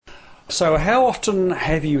So how often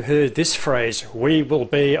have you heard this phrase, we will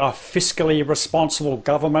be a fiscally responsible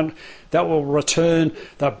government that will return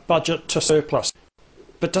the budget to surplus?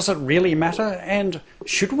 But does it really matter? And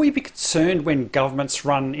should we be concerned when governments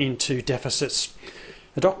run into deficits?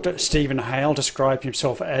 Dr. Stephen Hale described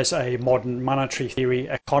himself as a modern monetary theory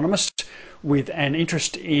economist with an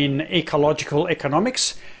interest in ecological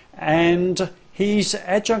economics, and he's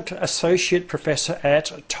adjunct associate professor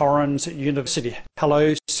at Torrens University.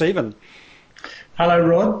 Hello, Stephen. Hello,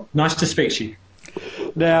 Rod. Nice to speak to you.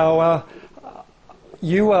 Now,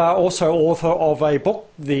 you are also author of a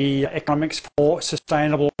book, The Economics for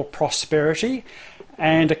Sustainable Prosperity,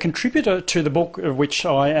 and a contributor to the book, of which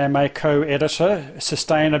I am a co-editor,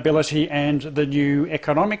 Sustainability and the New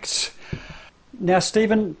Economics. Now,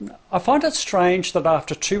 Stephen, I find it strange that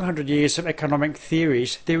after 200 years of economic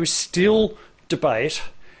theories, there is still debate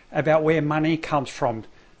about where money comes from.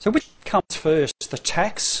 So which comes first, the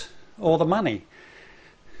tax or the money?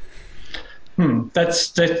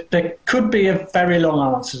 There could be a very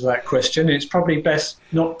long answer to that question. It's probably best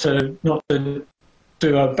not to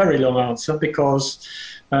do a very long answer because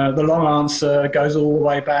the long answer goes all the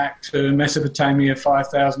way back to Mesopotamia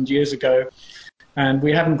 5,000 years ago, and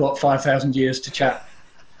we haven't got 5,000 years to chat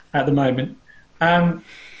at the moment. Modern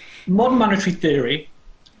monetary theory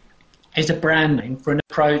is a brand name for an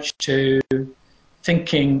approach to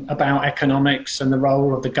thinking about economics and the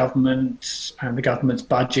role of the government and the government's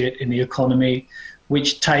budget in the economy,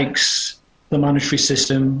 which takes the monetary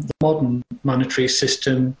system, the modern monetary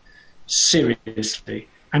system, seriously.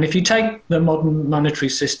 And if you take the modern monetary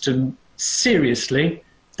system seriously,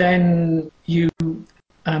 then you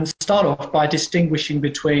start off by distinguishing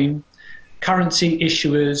between currency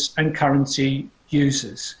issuers and currency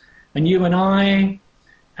users. And you and I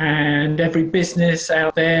and every business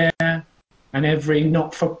out there and every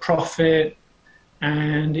not-for-profit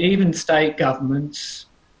and even state governments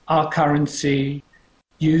are currency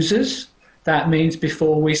users. That means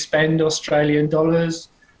before we spend Australian dollars,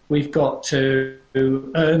 we've got to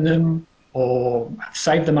earn them or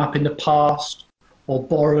save them up in the past or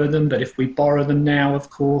borrow them. But if we borrow them now, of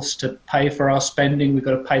course, to pay for our spending, we've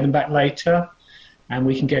got to pay them back later, and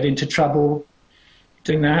we can get into trouble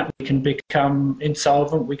doing that. We can become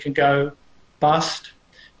insolvent, we can go bust.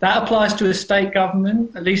 That applies to a state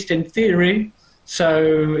government, at least in theory.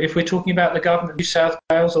 So if we're talking about the government of New South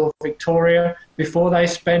Wales or Victoria, before they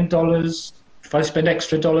spend dollars, if they spend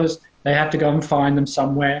extra dollars, they have to go and find them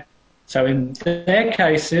somewhere. So in their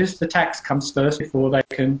cases, the tax comes first before they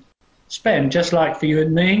can spend. Just like for you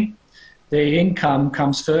and me, the income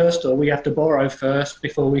comes first, or we have to borrow first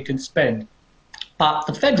before we can spend. But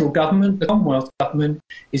the federal government, the Commonwealth government,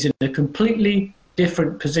 is in a completely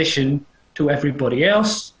different position to everybody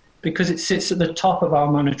else because it sits at the top of our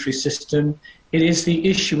monetary system. It is the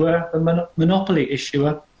issuer, the monopoly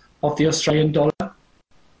issuer of the Australian dollar.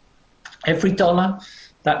 Every dollar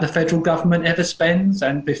that the federal government ever spends,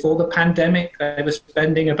 and before the pandemic, they were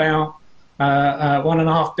spending about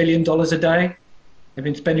 $1.5 billion a day. They've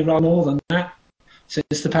been spending rather more than that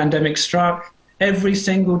since the pandemic struck. Every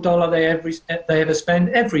single dollar they ever spend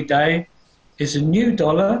every day is a new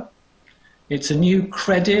dollar. It's a new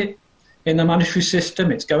credit in the monetary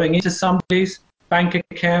system. It's going into somebody's bank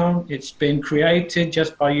account. It's been created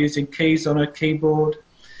just by using keys on a keyboard.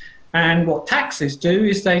 And what taxes do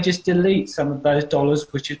is they just delete some of those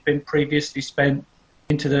dollars which have been previously spent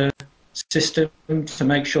into the system to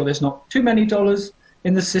make sure there's not too many dollars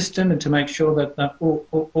in the system and to make sure that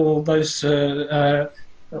all those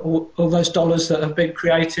dollars that have been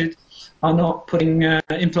created are not putting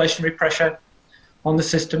inflationary pressure on the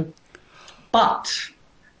system. But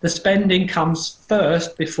the spending comes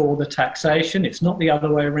first before the taxation. It's not the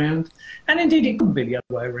other way around. And indeed, it couldn't be the other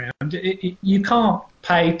way around. You can't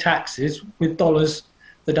pay taxes with dollars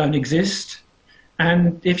that don't exist.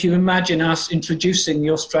 And if you imagine us introducing the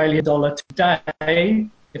Australian dollar today,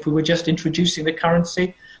 if we were just introducing the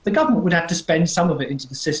currency, the government would have to spend some of it into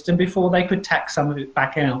the system before they could tax some of it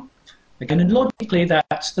back out. Again, and logically,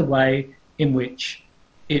 that's the way in which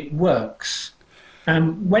it works.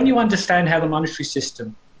 When you understand how the monetary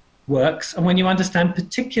system works, and when you understand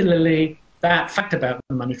particularly that fact about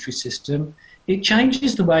the monetary system, it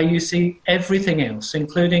changes the way you see everything else,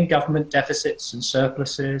 including government deficits and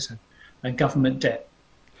surpluses and government debt.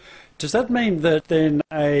 Does that mean that then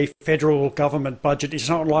a federal government budget is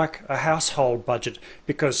not like a household budget?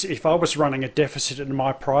 Because if I was running a deficit in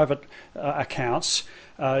my private accounts,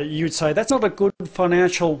 you'd say that's not a good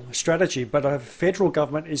financial strategy, but a federal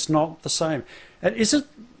government is not the same. And is it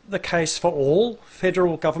the case for all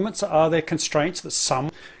federal governments? Are there constraints that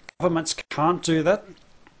some governments can't do that?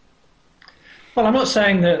 Well, I'm not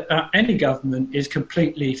saying that any government is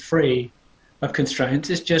completely free of constraints.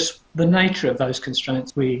 It's just the nature of those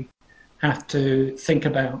constraints we have to think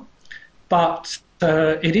about. But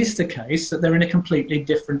it is the case that they're in a completely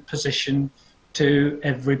different position to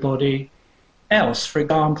everybody else. For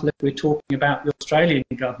example, if we're talking about the Australian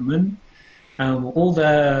government, all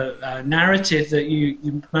the narrative that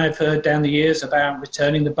you may have heard down the years about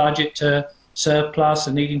returning the budget to surplus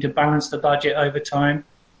and needing to balance the budget over time,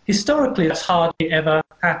 historically that's hardly ever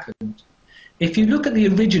happened. If you look at the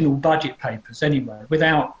original budget papers anyway,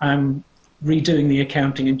 without redoing the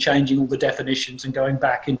accounting and changing all the definitions and going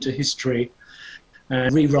back into history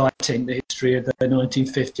and rewriting the history of the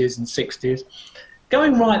 1950s and 60s,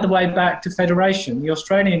 going right the way back to Federation, the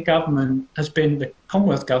Australian government has been, the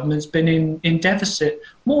Commonwealth government has been in deficit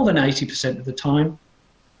more than 80% of the time.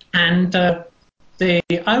 And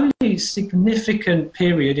the only significant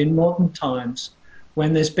period in modern times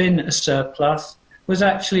when there's been a surplus was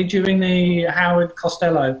actually during the Howard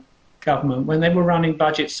Costello government, when they were running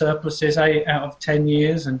budget surpluses 8 out of 10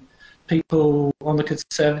 years, and people on the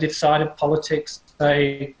Conservative side of politics,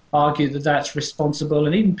 they argue that that's responsible,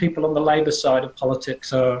 and even people on the Labour side of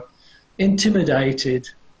politics are intimidated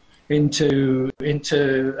into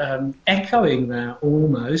echoing that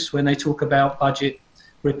almost when they talk about budget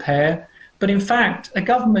repair. But in fact, a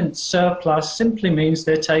government surplus simply means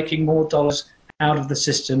they're taking more dollars out of the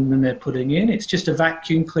system than they're putting in. It's just a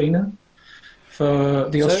vacuum cleaner for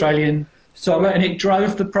the Australian dollar, and it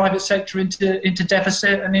drove the private sector into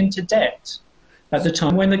deficit and into debt. At the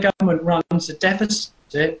time when the government runs a deficit,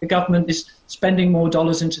 the government is spending more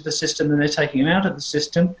dollars into the system than they're taking out of the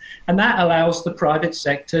system, and that allows the private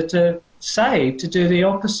sector to save, to do the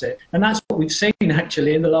opposite. And that's what we've seen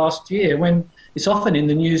actually in the last year, when it's often in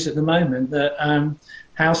the news at the moment that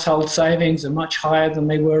household savings are much higher than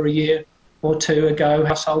they were a year or two ago.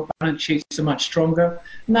 Household balance sheets are much stronger,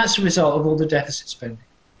 and that's a result of all the deficit spending.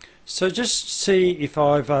 So just see if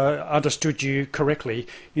I've understood you correctly.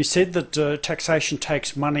 You said that taxation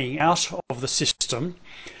takes money out of the system,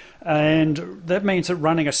 and that means that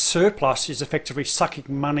running a surplus is effectively sucking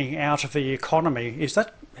money out of the economy.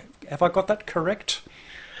 Have I got that correct?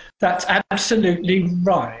 That's absolutely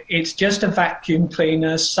right. It's just a vacuum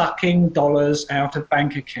cleaner sucking dollars out of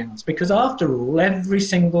bank accounts, because after all, every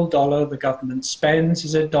single dollar the government spends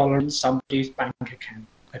is a dollar in somebody's bank account.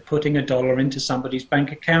 They're putting a dollar into somebody's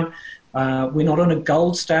bank account. We're not on a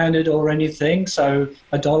gold standard or anything, so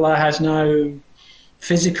a dollar has no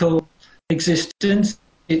physical existence.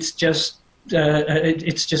 It's just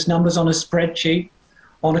numbers on a spreadsheet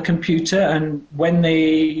on a computer, and when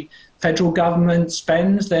the federal government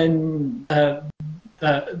spends, then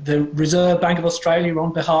the Reserve Bank of Australia,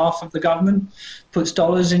 on behalf of the government, puts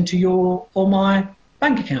dollars into your or my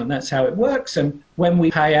bank account. That's how it works. And when we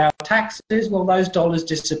pay our taxes, well, those dollars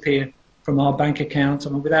disappear from our bank accounts.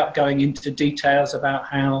 And without going into details about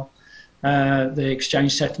how the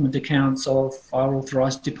exchange settlement accounts of our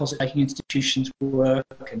authorised deposit-taking institutions work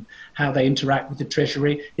and how they interact with the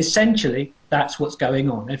Treasury, essentially that's what's going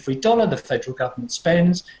on. Every dollar the federal government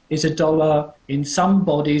spends is a dollar in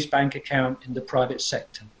somebody's bank account in the private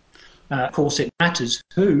sector. Of course, it matters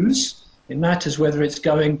whose. It matters whether it's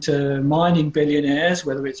going to mining billionaires,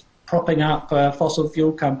 whether it's propping up fossil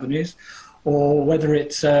fuel companies, or whether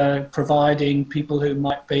it's providing people who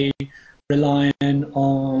might be relying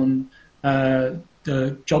on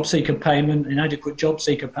the job seeker payment, inadequate job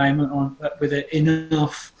seeker payment, with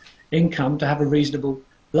enough income to have a reasonable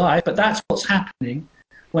life. But that's what's happening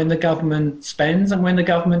when the government spends and when the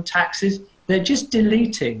government taxes. They're just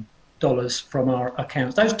deleting dollars from our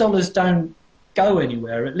accounts. Those dollars don't go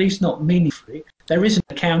anywhere, at least not meaningfully. There is an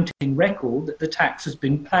accounting record that the tax has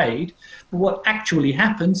been paid, but what actually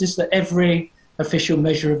happens is that every official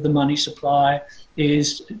measure of the money supply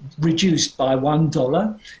is reduced by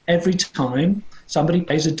 $1 every time somebody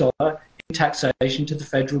pays a dollar in taxation to the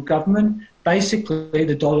federal government. Basically,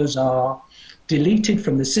 the dollars are deleted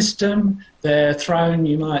from the system. They're thrown,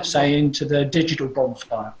 you might say, into the digital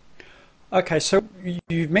bonfire. Okay, so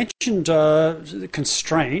you've mentioned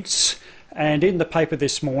constraints, and in the paper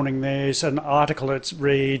this morning there's an article that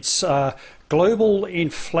reads, global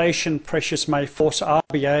inflation pressures may force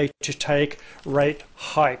RBA to take rate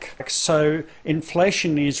hike. So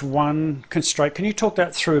inflation is one constraint. Can you talk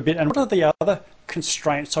that through a bit? And what are the other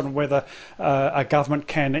constraints on whether a government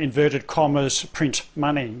can, inverted commas, print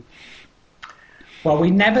money? Well, we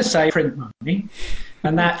never say print money.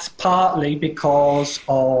 And that's partly because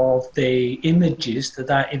of the images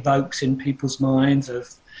that evokes in people's minds of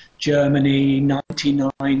Germany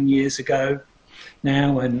 99 years ago,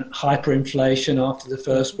 now and hyperinflation after the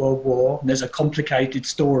First World War. And there's a complicated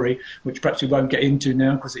story, which perhaps we won't get into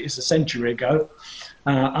now because it is a century ago.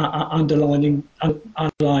 Underlying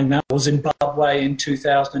that was Zimbabwe in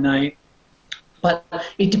 2008. But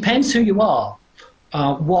it depends who you are,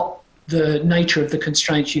 what the nature of the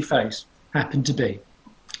constraints you face happen to be.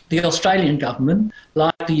 The Australian government,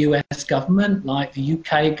 like the US government, like the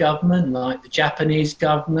UK government, like the Japanese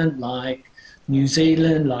government, like New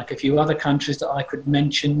Zealand, like a few other countries that I could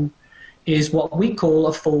mention, is what we call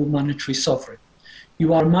a full monetary sovereign.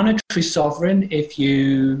 You are a monetary sovereign if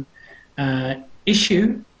you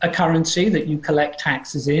issue a currency that you collect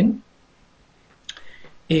taxes in,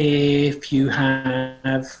 if you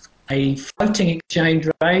have a floating exchange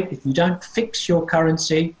rate, if you don't fix your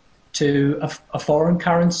currency to a foreign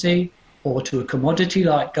currency or to a commodity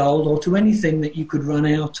like gold or to anything that you could run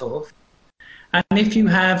out of, and if you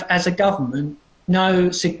have, as a government, no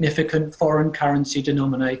significant foreign currency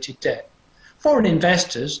denominated debt. Foreign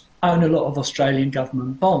investors own a lot of Australian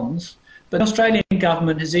government bonds, but the Australian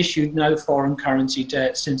government has issued no foreign currency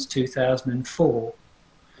debt since 2004.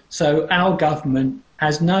 So our government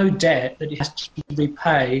has no debt that it has to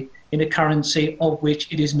repay in a currency of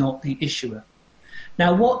which it is not the issuer.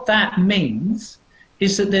 Now, what that means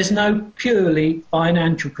is that there's no purely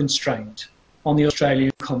financial constraint on the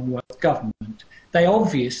Australian Commonwealth Government. They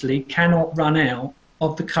obviously cannot run out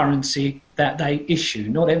of the currency that they issue.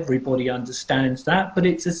 Not everybody understands that, but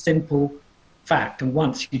it's a simple fact. And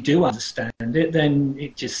once you do understand it, then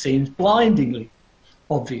it just seems blindingly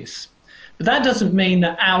obvious. But that doesn't mean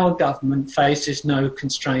that our government faces no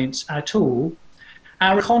constraints at all.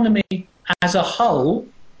 Our economy as a whole,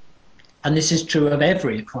 and this is true of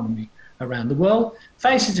every economy around the world,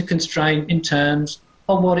 faces a constraint in terms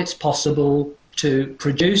of what it's possible to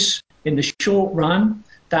produce in the short run.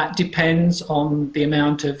 That depends on the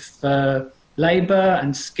amount of labour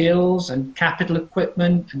and skills and capital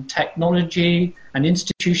equipment and technology and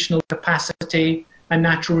institutional capacity and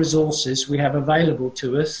natural resources we have available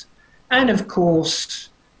to us. And of course,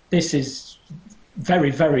 this is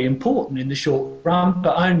very, very important in the short run,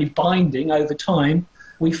 but only binding over time.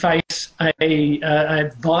 We face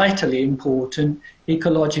a vitally important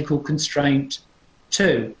ecological constraint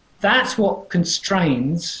too. That's what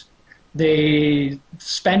constrains the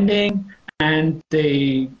spending and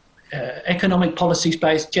the economic policy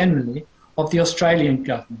space generally of the Australian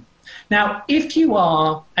government. Now, if you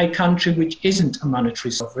are a country which isn't a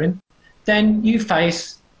monetary sovereign, then you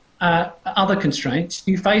face other constraints.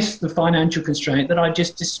 You face the financial constraint that I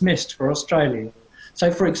just dismissed for Australia.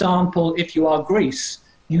 So, for example, if you are Greece,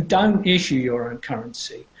 you don't issue your own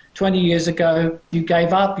currency. 20 years ago, you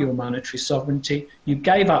gave up your monetary sovereignty, you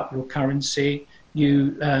gave up your currency,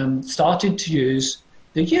 you started to use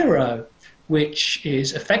the euro, which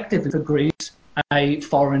is effectively for Greece a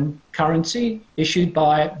foreign currency issued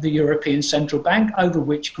by the European Central Bank, over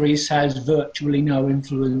which Greece has virtually no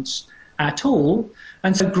influence at all.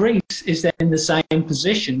 And so Greece is then in the same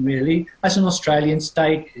position, really, as an Australian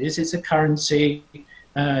state is. It's a currency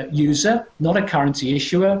user, not a currency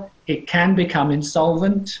issuer. It can become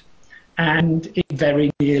insolvent, and it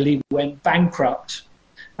very nearly went bankrupt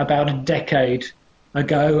about a decade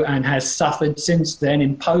ago and has suffered since then,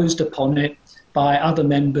 imposed upon it by other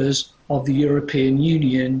members of the European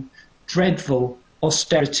Union, dreadful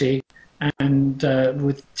austerity and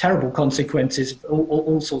with terrible consequences of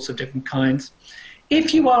all sorts of different kinds.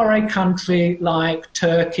 If you are a country like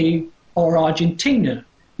Turkey or Argentina,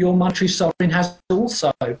 your monetary sovereign has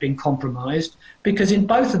also been compromised, because in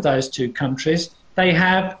both of those two countries, they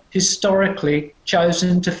have historically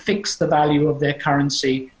chosen to fix the value of their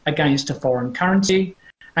currency against a foreign currency.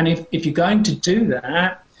 And if you're going to do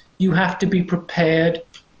that, you have to be prepared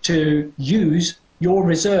to use your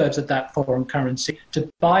reserves of that foreign currency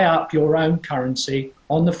to buy up your own currency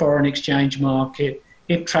on the foreign exchange market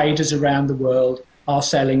if traders around the world are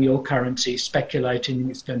selling your currency, speculating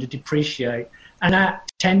it's going to depreciate. And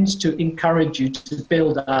that tends to encourage you to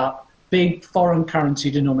build up big foreign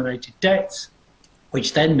currency denominated debts,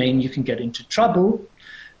 which then mean you can get into trouble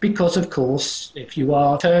because, of course, if you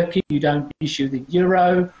are Turkey, you don't issue the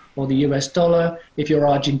euro or the US dollar. If you're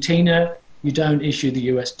Argentina, you don't issue the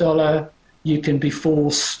US dollar. You can be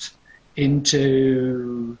forced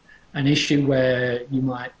into an issue where you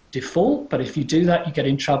might default, but if you do that, you get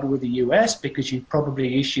in trouble with the US because you've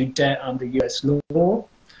probably issued debt under US law,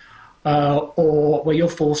 or where you're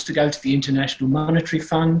forced to go to the International Monetary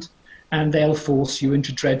Fund and they'll force you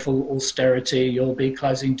into dreadful austerity. You'll be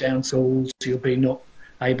closing down schools, you'll be not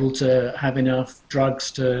able to have enough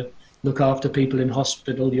drugs to look after people in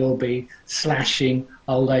hospital, you'll be slashing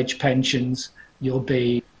old age pensions, you'll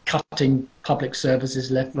be cutting public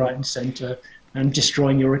services left, right, and centre, and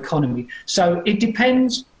destroying your economy. So it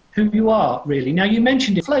depends who you are, really. Now, you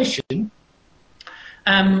mentioned inflation.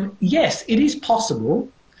 Yes, it is possible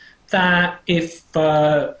that if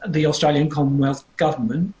the Australian Commonwealth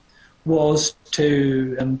Government was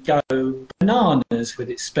to go bananas with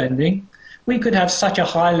its spending, we could have such a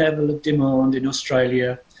high level of demand in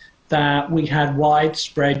Australia that we had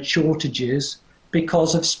widespread shortages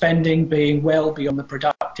because of spending being well beyond the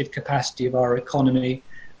productive capacity of our economy,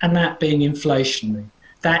 and that being inflationary.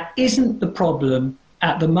 That isn't the problem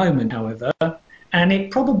at the moment, however, and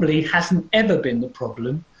it probably hasn't ever been the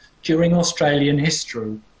problem during Australian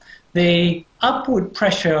history. The upward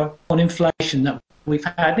pressure on inflation that we've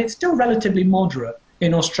had, it's still relatively moderate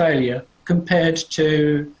in Australia compared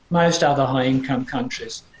to most other high-income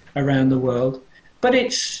countries around the world, but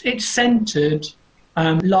it's centred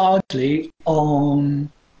largely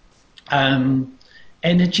on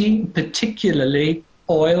energy, particularly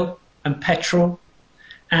oil and petrol,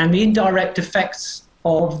 and the indirect effects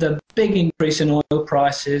of the big increase in oil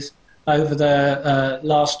prices over the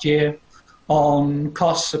last year on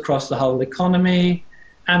costs across the whole economy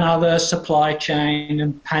and other supply chain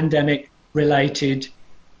and pandemic-related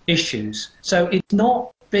issues. So it's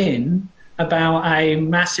not been about a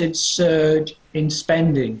massive surge in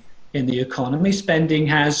spending in the economy. Spending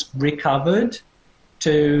has recovered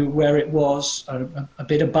to where it was, a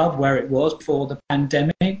bit above where it was before the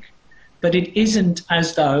pandemic, but it isn't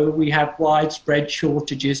as though we have widespread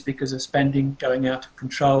shortages because of spending going out of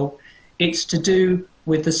control. It's to do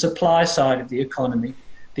with the supply side of the economy,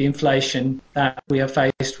 the inflation that we are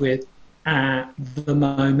faced with at the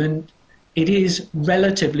moment. It is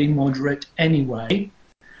relatively moderate anyway.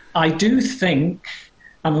 I do think,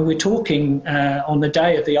 I mean, we're talking on the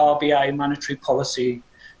day of the RBA monetary policy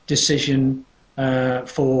decision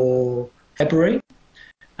for February.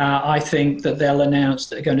 I think that they'll announce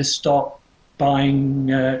that they're going to stop buying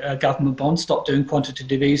government bonds, stop doing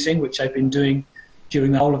quantitative easing, which they've been doing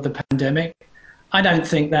during the whole of the pandemic. I don't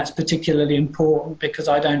think that's particularly important because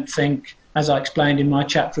I don't think, as I explained in my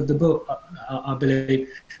chapter of the book, I believe,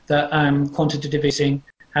 that quantitative easing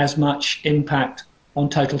has much impact on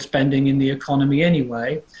total spending in the economy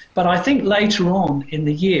anyway. But I think later on in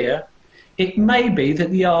the year, it may be that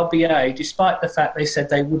the RBA, despite the fact they said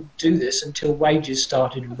they wouldn't do this until wages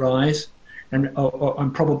started to rise, and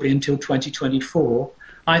probably until 2024,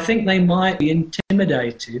 I think they might be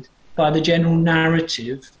intimidated by the general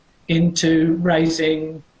narrative into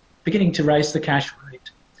beginning to raise the cash rate,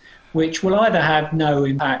 which will either have no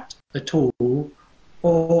impact at all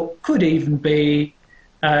or could even be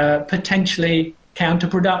potentially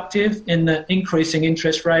counterproductive in that increasing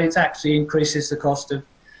interest rates actually increases the cost of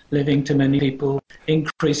living to many people,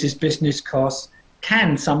 increases business costs,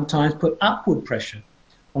 can sometimes put upward pressure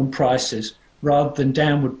on prices rather than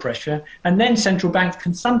downward pressure. And then central banks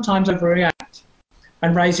can sometimes overreact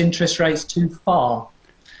and raise interest rates too far,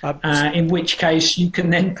 in which case you can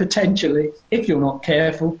then potentially, if you're not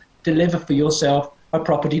careful, deliver for yourself a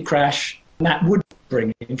property crash. And that would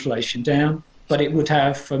bring inflation down, but it would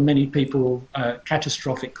have, for many people,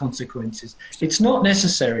 catastrophic consequences. It's not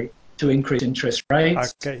necessary to increase interest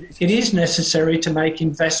rates. Okay. It is necessary to make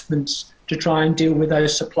investments to try and deal with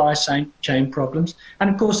those supply chain problems. And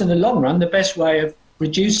of course, in the long run, the best way of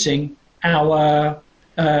reducing the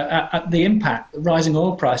impact that rising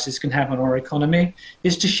oil prices can have on our economy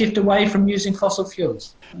is to shift away from using fossil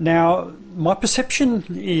fuels. Now, my perception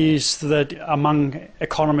is that among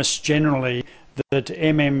economists generally, that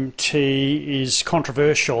MMT is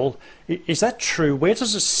controversial. Is that true? Where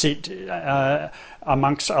does it sit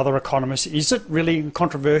amongst other economists? Is it really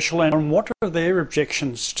controversial, and what are their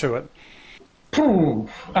objections to it? You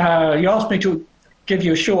asked me to give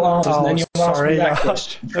you a short answer, and then you asked me that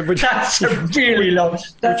question. That's a really long.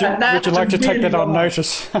 Would you like to take that on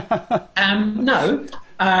notice? No,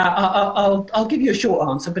 I'll give you a short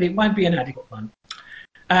answer, but it won't be an adequate one.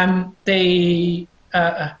 The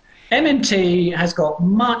MMT has got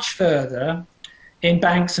much further in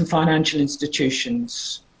banks and financial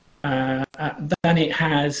institutions than it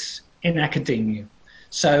has in academia.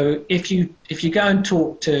 So if you go and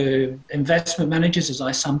talk to investment managers, as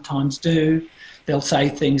I sometimes do, they'll say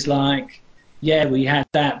things like, yeah, we had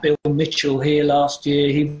that Bill Mitchell here last year.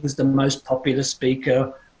 He was the most popular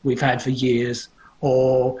speaker we've had for years.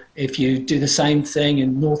 Or if you do the same thing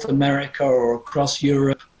in North America or across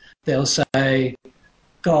Europe, they'll say,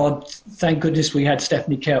 God, thank goodness we had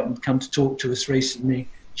Stephanie Kelton come to talk to us recently.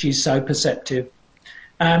 She's so perceptive.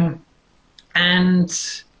 And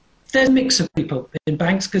there's a mix of people in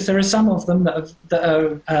banks because there are some of them that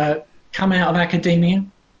have come out of academia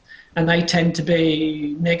and they tend to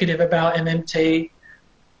be negative about MMT,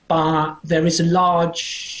 but there is a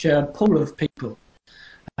large pool of people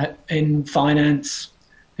in finance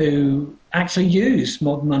who actually use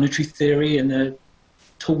modern monetary theory and the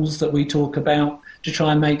tools that we talk about to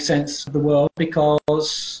try and make sense of the world,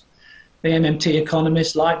 because the MMT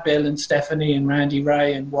economists like Bill and Stephanie and Randy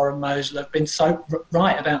Ray and Warren Mosler have been so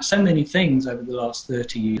right about so many things over the last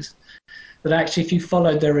 30 years that actually if you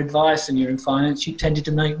followed their advice and you're in finance, you tended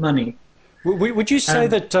to make money. Would you say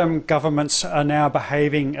that governments are now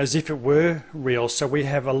behaving as if it were real? So we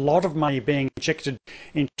have a lot of money being injected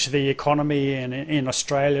into the economy in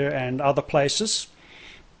Australia and other places?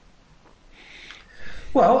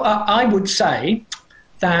 Well, I would say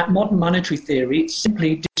that modern monetary theory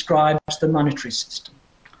simply describes the monetary system.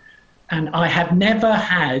 And I have never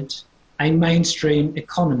had a mainstream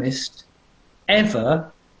economist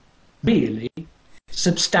ever really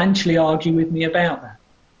substantially argue with me about that.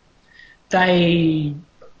 They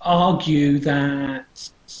argue that,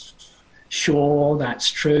 sure, that's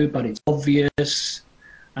true, but it's obvious.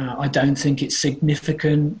 I don't think it's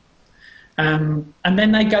significant. And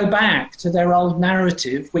then they go back to their old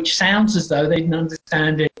narrative, which sounds as though they didn't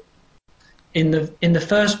understand it in the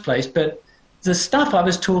first place. But the stuff I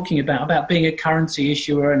was talking about being a currency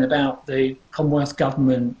issuer and about the Commonwealth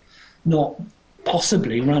government not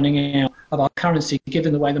possibly running out of our currency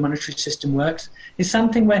given the way the monetary system works, is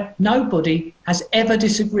something where nobody has ever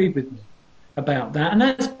disagreed with me about that. And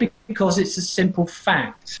that's because it's a simple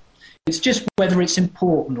fact. It's just whether it's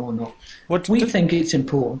important or not. We think it's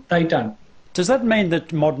important. They don't. Does that mean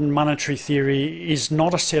that modern monetary theory is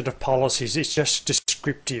not a set of policies, it's just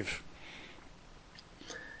descriptive?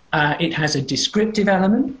 It has a descriptive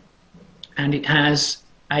element and it has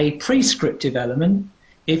a prescriptive element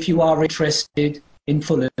if you are interested in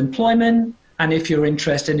full employment and if you're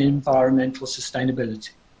interested in environmental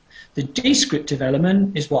sustainability. The descriptive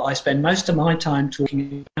element is what I spend most of my time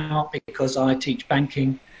talking about because I teach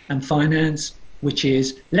banking and finance, which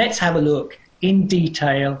is let's have a look in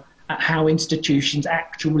detail at how institutions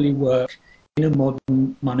actually work in a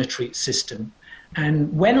modern monetary system.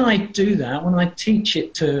 And when I do that, when I teach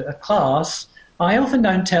it to a class, I often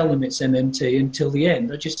don't tell them it's MMT until the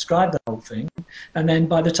end. I just describe the whole thing. And then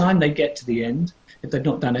by the time they get to the end, if they've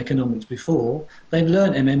not done economics before, they've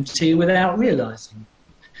learned MMT without realizing.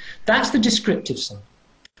 That's the descriptive side.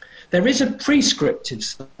 There is a prescriptive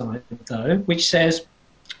side, though, which says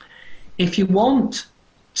if you want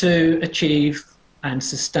to achieve and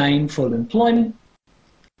sustain full employment,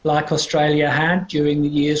 like Australia had during the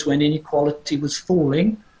years when inequality was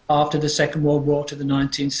falling after the Second World War to the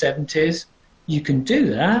 1970s, you can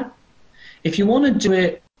do that. If you want to do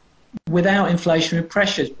it without inflationary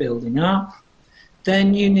pressures building up,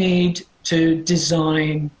 then you need to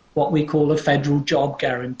design what we call a federal job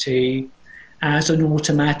guarantee as an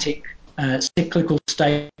automatic cyclical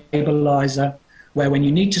stabiliser, where when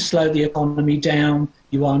you need to slow the economy down,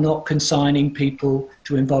 you are not consigning people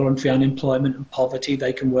to involuntary unemployment and poverty.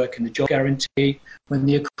 They can work in the job guarantee. When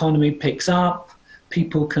the economy picks up,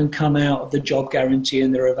 people can come out of the job guarantee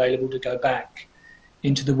and they're available to go back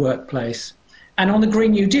into the workplace. And on the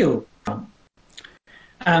Green New Deal front,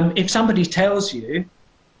 if somebody tells you,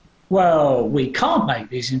 well, we can't make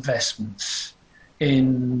these investments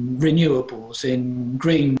in renewables, in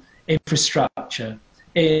green infrastructure,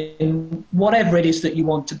 in whatever it is that you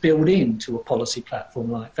want to build into a policy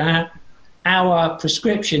platform like that, our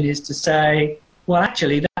prescription is to say, well,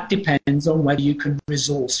 actually, that depends on whether you can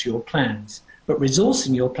resource your plans. But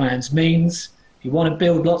resourcing your plans means if you want to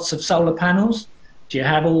build lots of solar panels, do you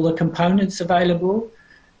have all the components available?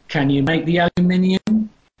 Can you make the aluminium?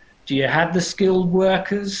 Do you have the skilled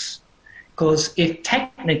workers? Because if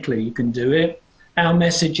technically you can do it, our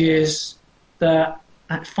message is that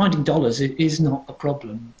finding dollars is not a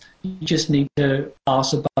problem. You just need to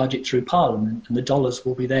pass a budget through Parliament and the dollars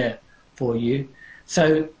will be there for you.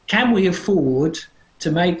 So can we afford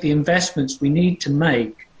to make the investments we need to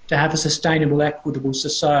make to have a sustainable, equitable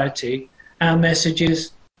society? Our message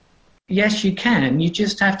is, yes, you can. You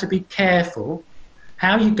just have to be careful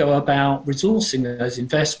how you go about resourcing those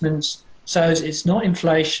investments so it's not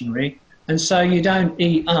inflationary and so you don't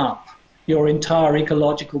eat up your entire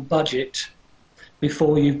ecological budget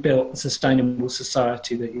before you've built the sustainable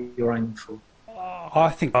society that you're aiming for. I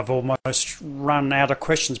think I've almost run out of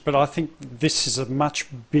questions, but I think this is a much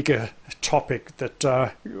bigger topic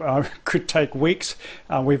that could take weeks.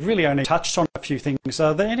 We've really only touched on a few things.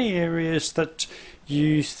 Are there any areas that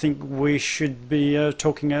you think we should be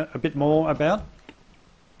talking a bit more about?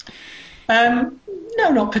 No,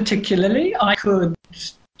 not particularly. I could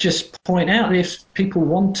just point out if people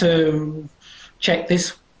want to check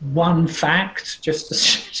this one fact, just to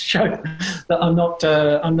show that I'm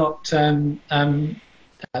not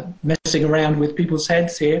messing around with people's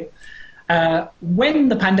heads here. When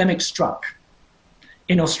the pandemic struck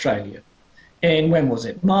in Australia, when was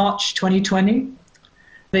it? March 2020.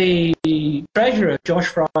 The Treasurer, Josh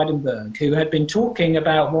Frydenberg, who had been talking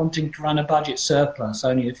about wanting to run a budget surplus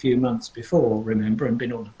only a few months before, remember, and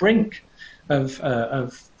been on the brink of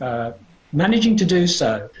managing to do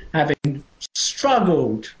so, having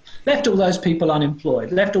struggled, left all those people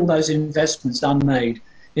unemployed, left all those investments unmade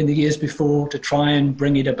in the years before to try and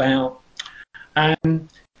bring it about.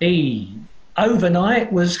 He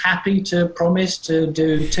overnight was happy to promise to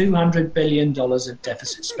do $200 billion of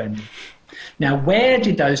deficit spending. Now, where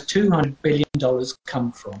did those $200 billion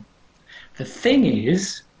come from? The thing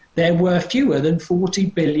is, there were fewer than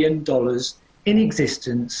 $40 billion in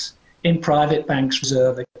existence in private banks'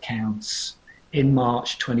 reserve accounts in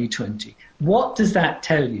March 2020. What does that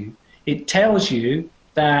tell you? It tells you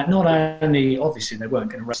that not only, obviously, they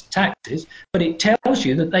weren't going to raise taxes, but it tells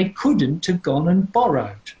you that they couldn't have gone and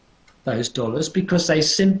borrowed those dollars because they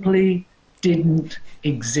simply didn't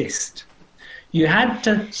exist. You had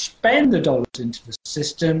to spend the dollars into the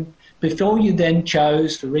system before you then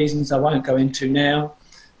chose, for reasons I won't go into now,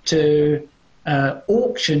 to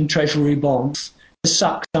auction treasury bonds to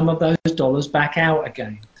suck some of those dollars back out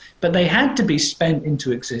again. But they had to be spent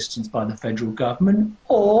into existence by the federal government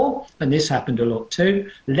or, and this happened a lot too,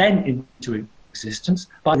 lent into existence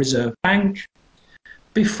by the Reserve Bank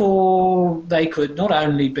before they could not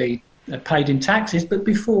only be paid in taxes, but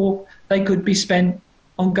before they could be spent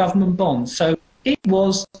on government bonds. So it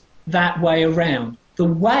was that way around. The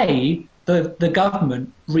way the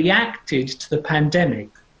government reacted to the pandemic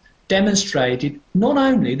demonstrated not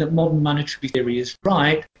only that modern monetary theory is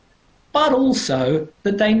right, but also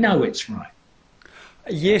that they know it's right.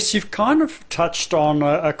 Yes, you've kind of touched on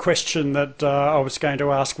a question that I was going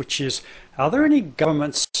to ask, which is, are there any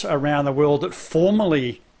governments around the world that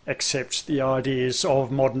formally accept the ideas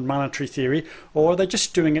of modern monetary theory, or are they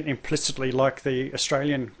just doing it implicitly like the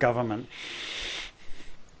Australian government?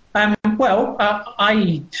 I'd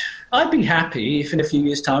be happy if in a few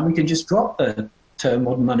years' time we can just drop the term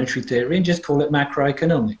modern monetary theory and just call it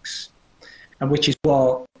macroeconomics, and which is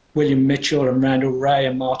what William Mitchell and Randall Wray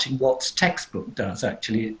and Martin Watt's textbook does,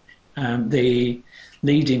 actually. The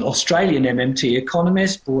leading Australian MMT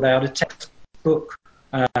economist brought out a textbook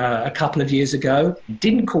a couple of years ago. He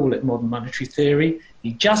didn't call it modern monetary theory,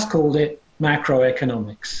 he just called it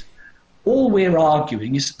macroeconomics. All we're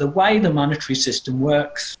arguing is that the way the monetary system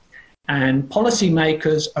works, and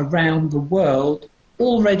policymakers around the world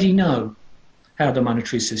already know how the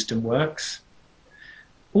monetary system works.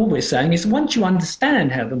 All we're saying is once you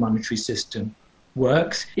understand how the monetary system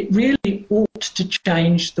works, it really ought to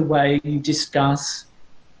change the way you discuss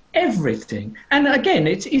everything. And again,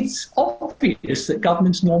 it's obvious that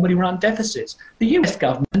governments normally run deficits. The US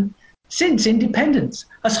government, since independence,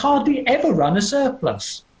 has hardly ever run a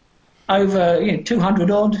surplus. Over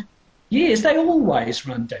 200 odd years, they always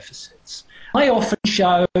run deficits. I often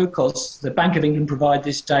show, because the Bank of England provide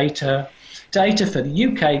this data for the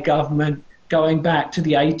UK government going back to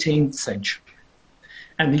the 18th century.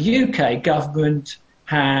 And the UK government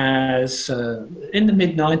has, in the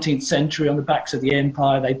mid-19th century, on the backs of the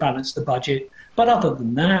empire, they balanced the budget. But other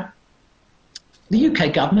than that, the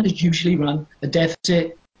UK government has usually run a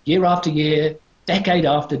deficit year after year, decade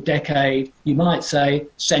after decade, you might say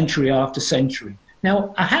century after century.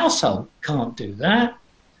 Now, a household can't do that.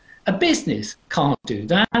 A business can't do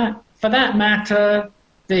that. For that matter,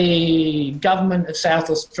 the government of South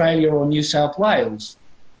Australia or New South Wales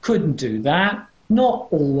couldn't do that. Not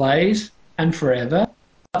always and forever.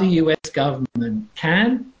 The US government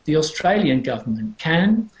can, the Australian government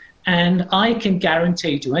can, and I can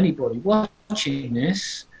guarantee to anybody watching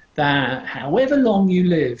this that however long you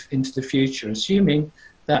live into the future, assuming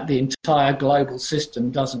that the entire global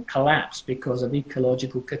system doesn't collapse because of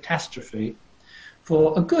ecological catastrophe,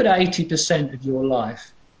 for a good 80% of your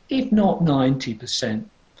life, if not 90%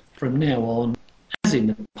 from now on, as in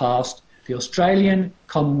the past, the Australian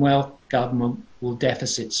Commonwealth government will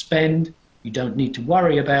deficit spend. You don't need to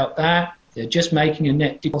worry about that. They're just making a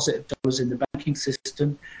net deposit of dollars in the banking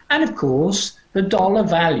system. And of course, the dollar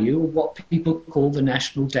value of what people call the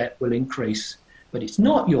national debt will increase. But it's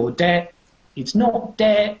not your debt. It's not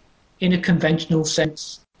debt in a conventional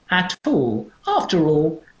sense at all. After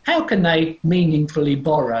all, how can they meaningfully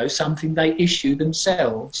borrow something they issue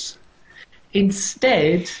themselves?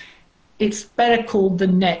 Instead, it's better called the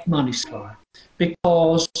net money supply,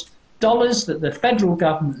 because dollars that the federal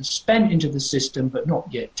government has spent into the system but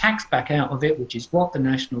not yet taxed back out of it, which is what the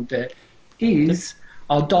national debt is,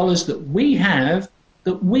 are dollars that we have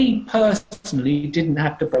that we personally didn't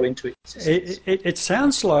have to borrow into existence. It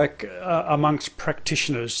sounds like amongst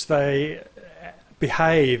practitioners they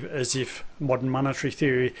behave as if modern monetary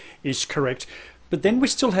theory is correct. But then we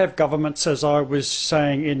still have governments, as I was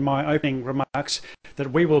saying in my opening remarks,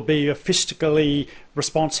 that we will be a fiscally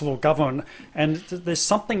responsible government. And there's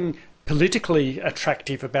something politically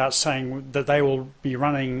attractive about saying that they will be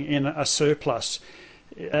running in a surplus.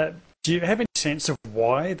 Do you have any sense of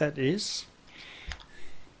why that is?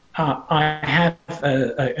 I have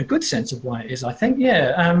a good sense of why it is, I think.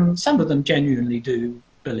 Yeah, some of them genuinely do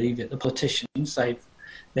believe it. The politicians,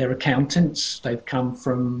 they're accountants, they've come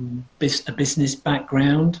from a business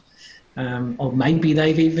background, or maybe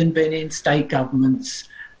they've even been in state governments,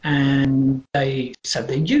 and so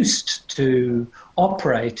they're used to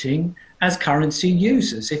operating as currency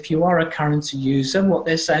users. If you are a currency user, what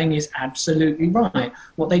they're saying is absolutely right.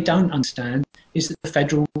 What they don't understand is that the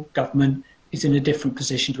federal government is in a different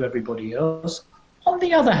position to everybody else. On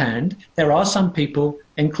the other hand, there are some people,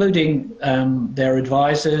 including their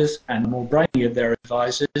advisors and the more brainy of their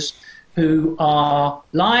advisors, who are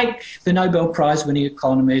like the Nobel Prize-winning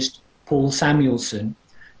economist Paul Samuelson,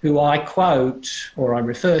 who I quote, or I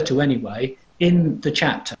refer to anyway, in the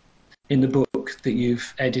chapter in the book that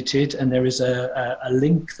you've edited, and there is a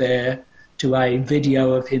link there to a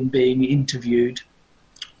video of him being interviewed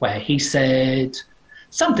where he said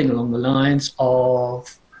something along the lines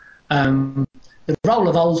of the role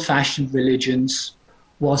of old-fashioned religions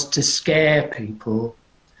was to scare people,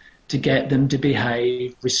 to get them to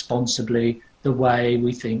behave responsibly the way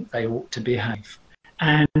we think they ought to behave.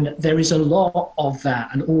 And there is a lot of that,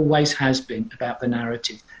 and always has been, about the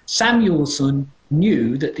narrative. Samuelson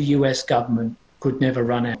knew that the US government could never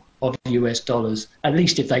run out of US dollars, at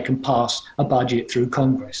least if they can pass a budget through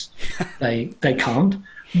Congress. They can't.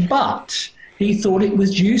 But he thought it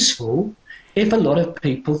was useful if a lot of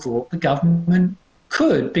people thought the government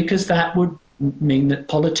could, because that would mean that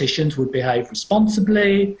politicians would behave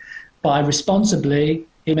responsibly. By responsibly,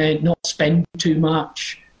 he meant not spend too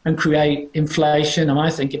much and create inflation. And I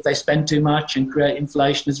think if they spend too much and create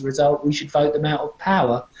inflation as a result, we should vote them out of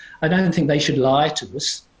power. I don't think they should lie to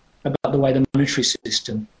us about the way the monetary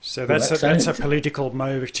system So works. that's a political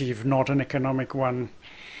motive, not an economic one.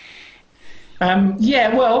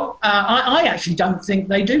 I actually don't think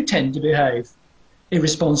they do tend to behave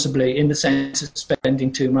irresponsibly in the sense of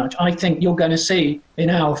spending too much. I think you're going to see in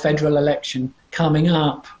our federal election coming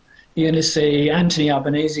up, you're going to see Anthony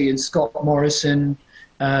Albanese and Scott Morrison.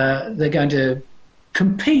 They're going to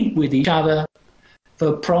compete with each other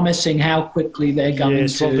for promising how quickly they're going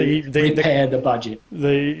to repair the budget.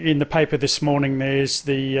 In the paper this morning, there's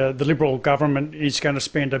the Liberal government is going to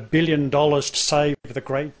spend $1 billion to save the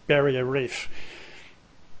Great Barrier Reef.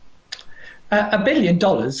 $1 billion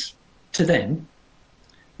to them,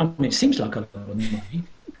 I mean, it seems like a lot of money,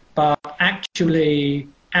 but actually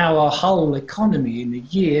our whole economy in a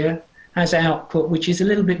year has output which is a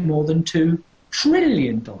little bit more than $2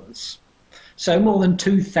 trillion. So more than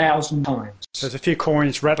 2,000 times. So there's a few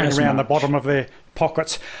coins rattling around the bottom of their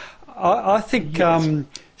pockets. I think, yes.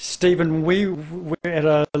 Stephen, we're at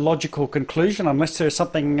a logical conclusion, unless there's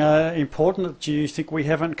something important that you think we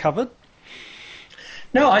haven't covered.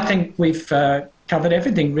 No, I think we've covered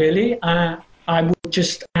everything, really. I would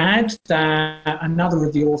just add that another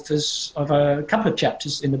of the authors of a couple of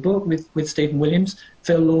chapters in the book with Stephen Williams,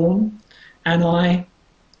 Phil Lawn, and I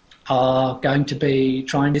are going to be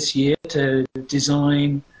trying this year to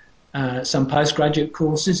design some postgraduate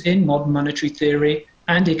courses in modern monetary theory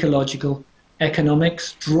and ecological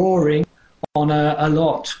economics, drawing on a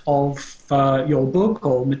lot of your book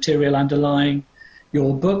or material underlying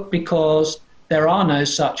your book, because there are no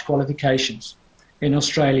such qualifications in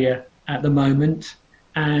Australia at the moment.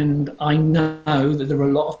 And I know that there are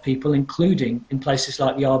a lot of people, including in places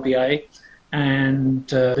like the RBA and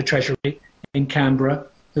the Treasury in Canberra,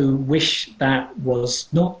 who wish that was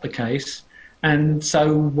not the case. And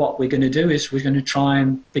so what we're going to do is we're going to try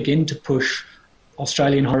and begin to push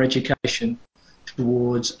Australian higher education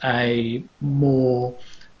towards a more,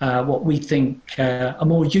 what we think, a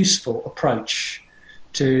more useful approach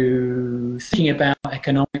to thinking about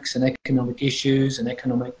economics and economic issues and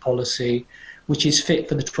economic policy, which is fit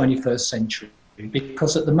for the 21st century.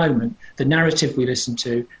 Because at the moment, the narrative we listen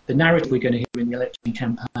to, the narrative we're going to hear in the election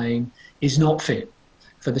campaign, is not fit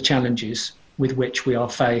for the challenges with which we are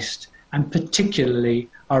faced, and particularly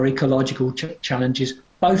our ecological challenges.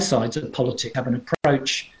 Both sides of politics have an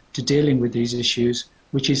approach to dealing with these issues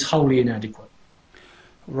which is wholly inadequate.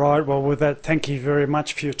 Right, well, with that, thank you very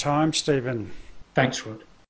much for your time, Stephen. Thanks, Rod.